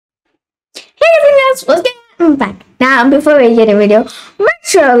guys, what's going on? Back. Now, before we get the video, make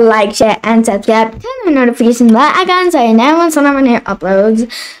sure to like, share, and subscribe. Turn the notification bell icon so you never miss one of my new uploads.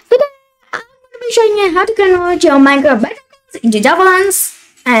 Today, I'm going to be showing you how to convert your Minecraft bedrocks into Java ones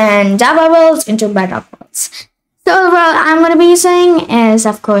and Java worlds into bedrock worlds. So, what I'm going to be using is,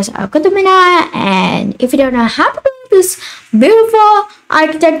 of course, mcwithdeepna. And if you don't know how to build this beautiful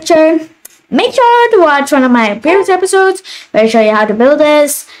architecture, make sure to watch one of my previous episodes where I show you how to build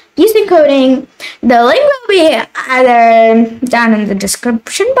this using coding. The link will be either down in the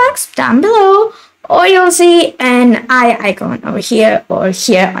description box down below, or you'll see an eye icon over here or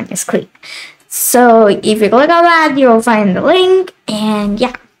here on your screen. So if you click on that, you'll find the link, and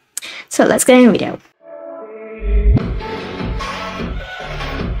yeah. So let's get in the video.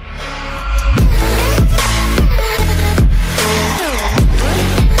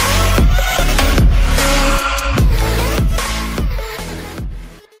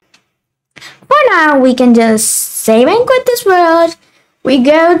 Now we can just save and quit this world. We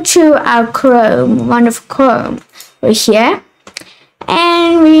go to our Chrome, wonderful Chrome, over here,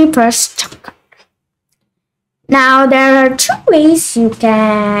 and we press stop. Now there are two ways you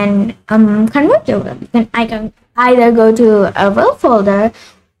can convert your world. You can either go to a world folder,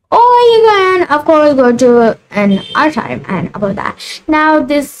 or you can of course go to an archive and upload that. Now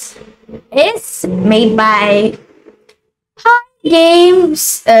this is made by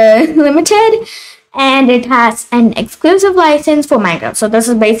Games Limited, and it has an exclusive license for Minecraft. So this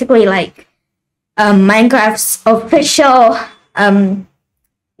is basically like Minecraft's official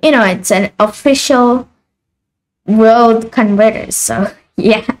it's an official world converter. So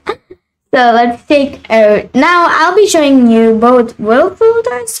yeah. So let's take out. Now I'll be showing you both world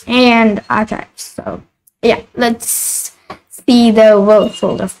folders and archives. So yeah, let's see the world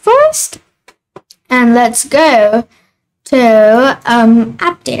folder first, and let's go to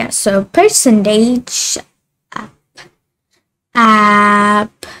app data. So percentage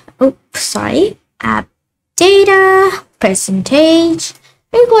app data percentage.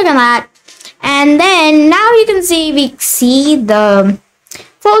 We click on that, and then now you can see we see the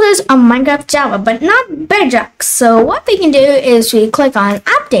folders of Minecraft Java, but not Bedrock. So what we can do is we click on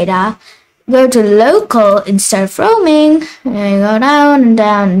app data, go to local instead of roaming, and go down and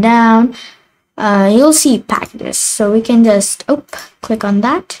down and down. You'll see packages, so we can just click on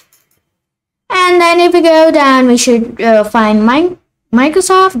that, and then if we go down, we should find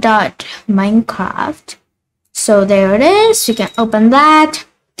Microsoft.Minecraft. So there it is. We can open that.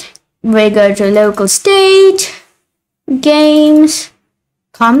 We go to local state, games,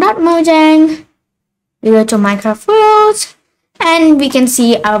 com.mojang. We go to Minecraft worlds, and we can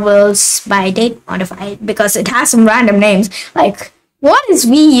see our worlds by date modified because it has some random names like what is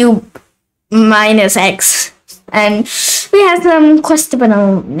VU -X, and we have some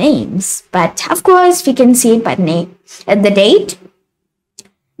questionable names, but of course we can see it by name at the date.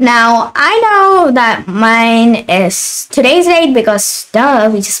 Now I know that mine is today's date because duh,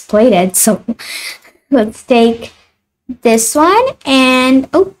 we just played it. So let's take this one, and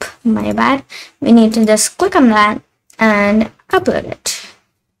my bad, we need to just click on that and upload it.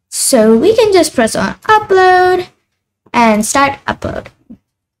 So we can just press on upload and start upload.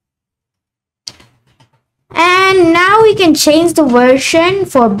 And now we can change the version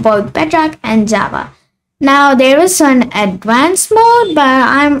for both Bedrock and Java. Now there is an advanced mode, but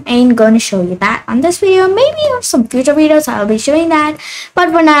I ain't going to show you that on this video. Maybe on some future videos I'll be showing that.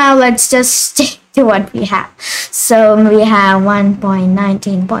 But for now, let's just stick to what we have. So we have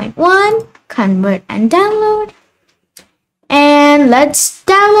 1.19.1, convert and download. And let's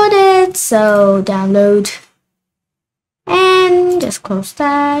download it. So download, and just close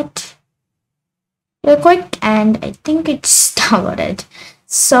that real quick, and I think it's downloaded.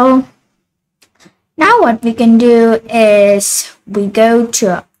 So now what we can do is we go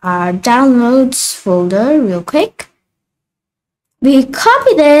to our downloads folder real quick. We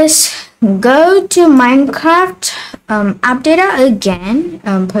copy this, go to Minecraft app data again,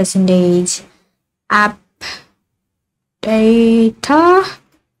 percentage app data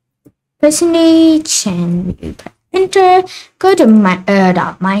percentage, and we enter, go to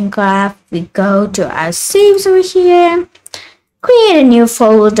Minecraft, we go to our saves over here, create a new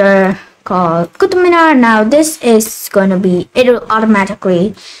folder called mcwithdeepna. Now this is going to be, it will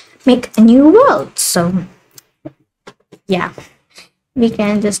automatically make a new world. So yeah, we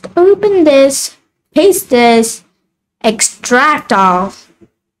can just open this, paste this, extract all,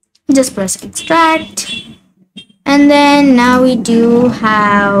 just press extract, and then now we do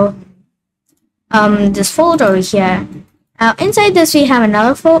have this folder here, Now inside this we have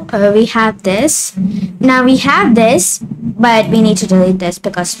another folder. We have this. Now we have this, but we need to delete this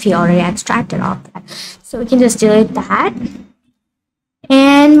because we already extracted all of that. So we can just delete that.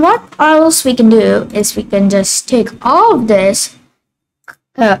 And what else we can do is we can just take all of this.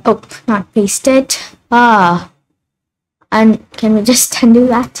 Oh, not paste it. And can we just undo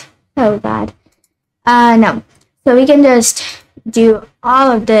that? Oh god. No. So we can just do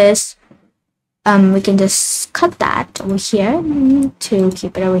all of this. We can just cut that over here to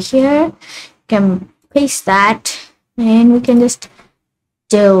keep it over here. We can paste that, and we can just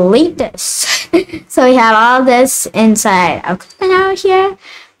delete this. So we have all this inside our container here,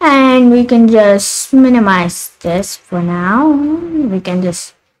 and we can just minimize this for now. We can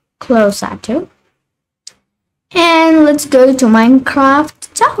just close that too. And let's go to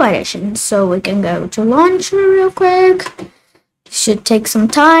Minecraft Java Edition. So we can go to launcher real quick. Should take some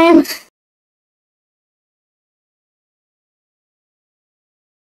time.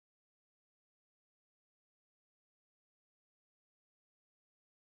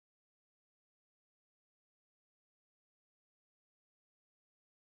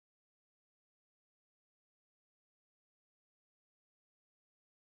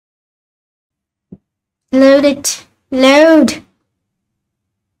 Load it. Load.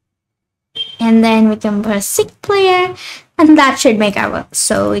 And then we can press sync player, and that should make our world.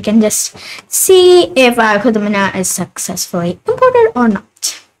 So we can just see if our Kudamina is successfully imported or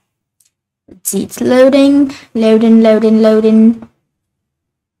not. Let's see, it's loading. Loading.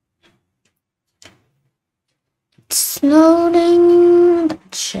 It's loading.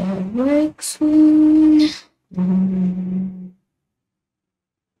 That should work soon.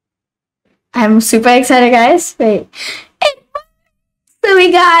 I'm super excited, guys. Wait. So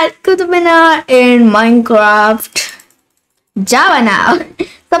we got Kutumina in Minecraft Java now.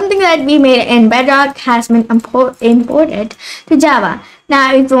 Something that we made in Bedrock has been imported to Java.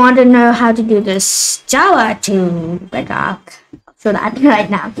 Now, if you want to know how to do this Java to Bedrock, I'll show that right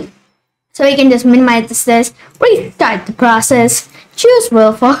now. So we can just minimize this, restart the process, choose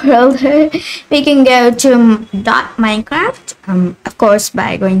world folder. We can go to .minecraft, of course,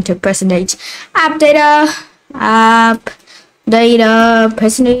 by going to percentage app data,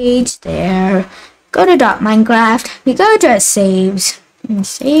 percentage there. Go to .minecraft. We go to saves,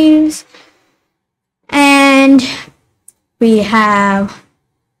 and we have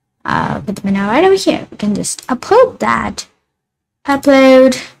put them in right over here. We can just upload that.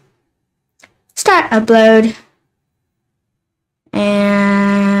 Start upload.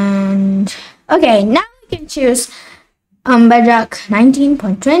 And okay, now we can choose Bedrock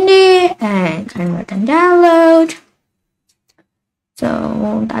 19.20 and convert and download.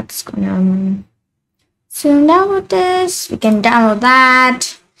 So that's gonna soon download this. We can download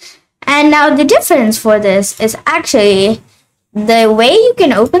that. And now the difference for this is actually the way you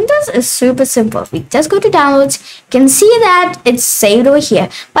can open this is super simple. We just go to downloads. You can see that it's saved over here.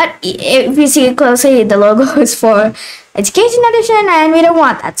 But if you see it closely, the logo is for Education Edition, and we don't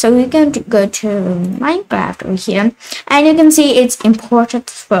want that. So we can go to Minecraft over here, and you can see it's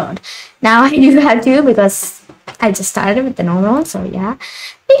imported world. Now I do have to because I just started with the normal one. So yeah,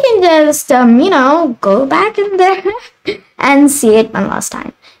 we can just go back in there and see it one last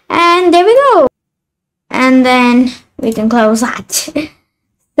time. And there we go. And then we can close that.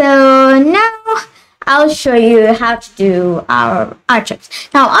 So now I'll show you how to do our archives.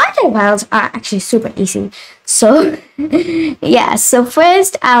 Now archive files are actually super easy. So yeah, so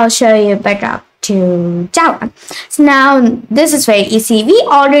first I'll show you Bedrock to Java. So now this is very easy. We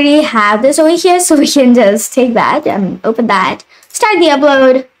already have this over here, so we can just take that and open that, start the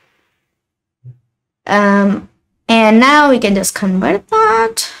upload. And now we can just convert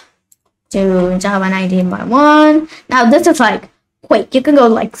that to Java 19.1. Now this is like quick. You can go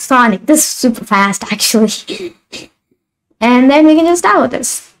like Sonic. This is super fast actually. And then we can just download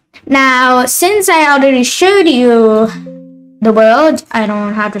this. Now since I already showed you the world, I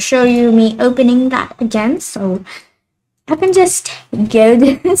don't have to show you me opening that again. So I can just go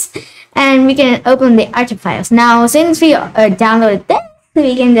this and we can open the archive files. Now since we downloaded this,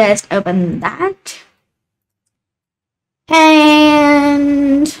 we can just open that.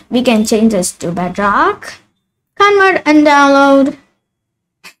 And we can change this to Bedrock, convert and download,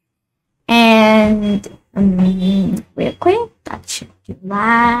 and real quick, that should do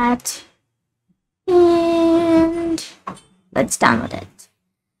that. And let's download it.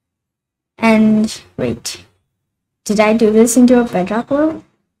 And wait, did I do this into a Bedrock world?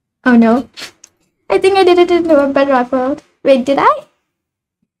 Oh no, I think I did it into a Bedrock world. Wait, did I?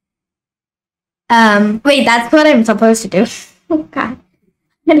 Wait, that's what I'm supposed to do. Oh god,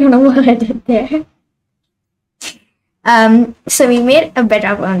 I don't know what I did there. So we made a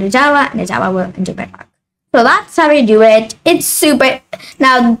bedrock world into Java and a Java world into bedrock. So that's how we do it. It's super.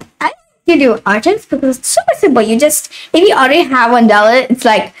 Now I you do artists because it's super simple. You just, if you already have $1, it's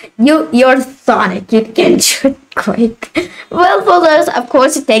like you're Sonic. You can do it quick. Well, for those, of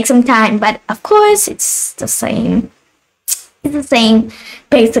course, it takes some time, but of course, it's the same. It's the same,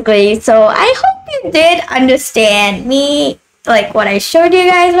 basically. So I hope you did understand me, like what I showed you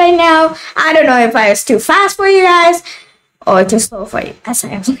guys right now. I don't know if I was too fast for you guys or too slow for you, as I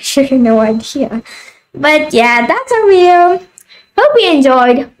have literally no idea. But yeah, that's our video. Hope you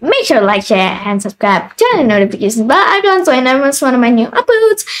enjoyed. Make sure to like, share, and subscribe. Turn the notifications bell icon so I never miss one of my new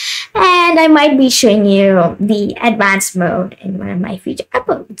uploads. And I might be showing you the advanced mode in one of my future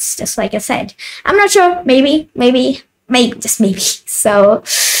uploads, just like I said. I'm not sure. Maybe, just maybe. So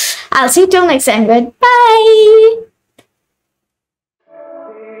I'll see you till next time. Goodbye.